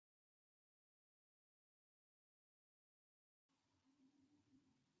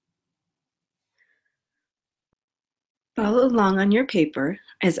Follow along on your paper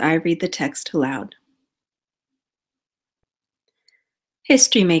as I read the text aloud.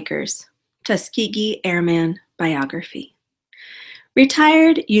 History Makers, Tuskegee Airman Biography.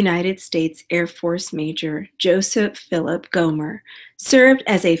 Retired United States Air Force Major Joseph Philip Gomer served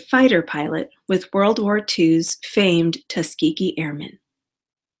as a fighter pilot with World War II's famed Tuskegee Airmen.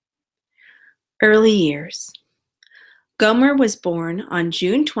 Early years. Gomer was born on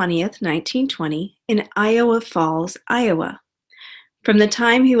June 20th, 1920, in Iowa Falls, Iowa. From the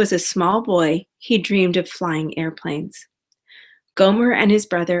time he was a small boy, he dreamed of flying airplanes. Gomer and his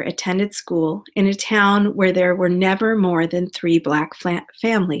brother attended school in a town where there were never more than 3 Black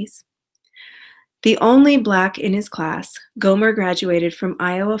families. The only Black in his class, Gomer graduated from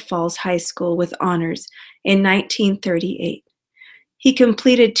Iowa Falls High School with honors in 1938. He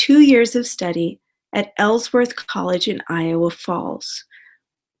completed 2 years of study at Ellsworth College in Iowa Falls,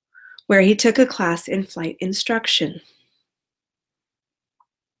 where he took a class in flight instruction.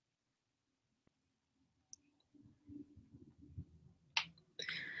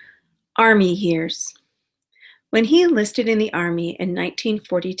 Army years. When he enlisted in the Army in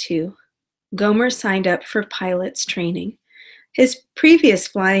 1942, Gomer signed up for pilot's training. His previous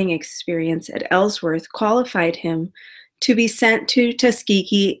flying experience at Ellsworth qualified him to be sent to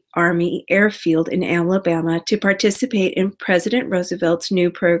Tuskegee Army Airfield in Alabama to participate in President Roosevelt's new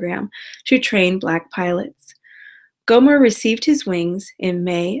program to train Black pilots. Gomer received his wings in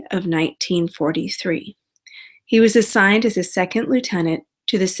May of 1943. He was assigned as a second lieutenant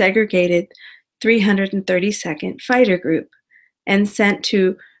to the segregated 332nd Fighter Group and sent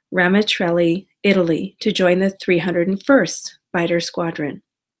to Ramatrelli, Italy, to join the 301st Fighter Squadron.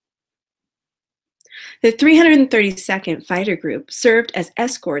 The 332nd Fighter Group served as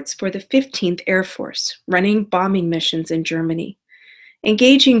escorts for the 15th Air Force, running bombing missions in Germany.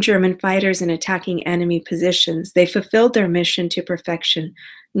 Engaging German fighters and attacking enemy positions, they fulfilled their mission to perfection,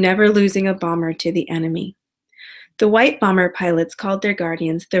 never losing a bomber to the enemy. The white bomber pilots called their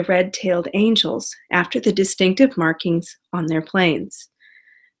guardians the red-tailed angels, after the distinctive markings on their planes.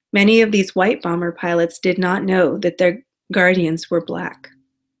 Many of these white bomber pilots did not know that their guardians were Black.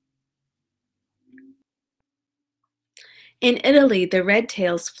 In Italy, the red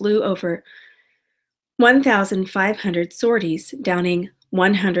tails flew over 1,500 sorties, downing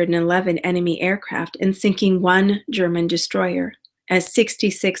 111 enemy aircraft and sinking 1 German destroyer, as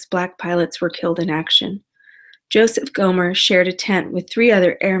 66 Black pilots were killed in action. Joseph Gomer shared a tent with 3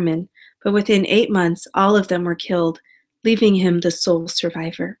 other airmen, but within 8 months, all of them were killed, leaving him the sole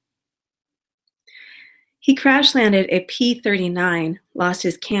survivor. He crash-landed a P-39, lost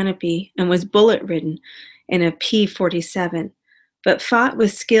his canopy, and was bullet-ridden in a P-47, but fought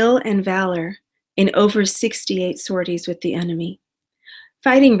with skill and valor in over 68 sorties with the enemy.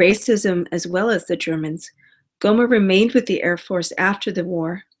 Fighting racism as well as the Germans, Gomer remained with the Air Force after the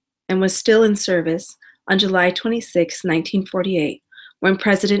war and was still in service on July 26, 1948, when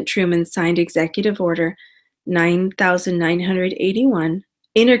President Truman signed Executive Order 9981,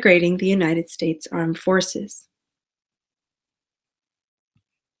 integrating the United States Armed Forces.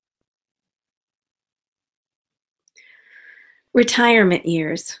 Retirement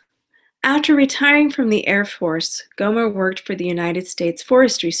years. After retiring from the Air Force, Gomer worked for the United States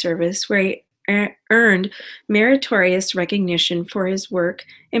Forestry Service, where he earned meritorious recognition for his work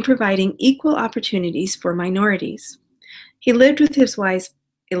in providing equal opportunities for minorities. He lived with his wife,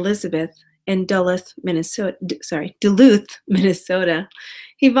 Elizabeth, in Duluth, Minnesota.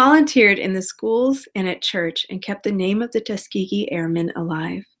 He volunteered in the schools and at church and kept the name of the Tuskegee Airmen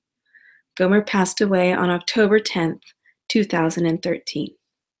alive. Gomer passed away on October 10th, 2013.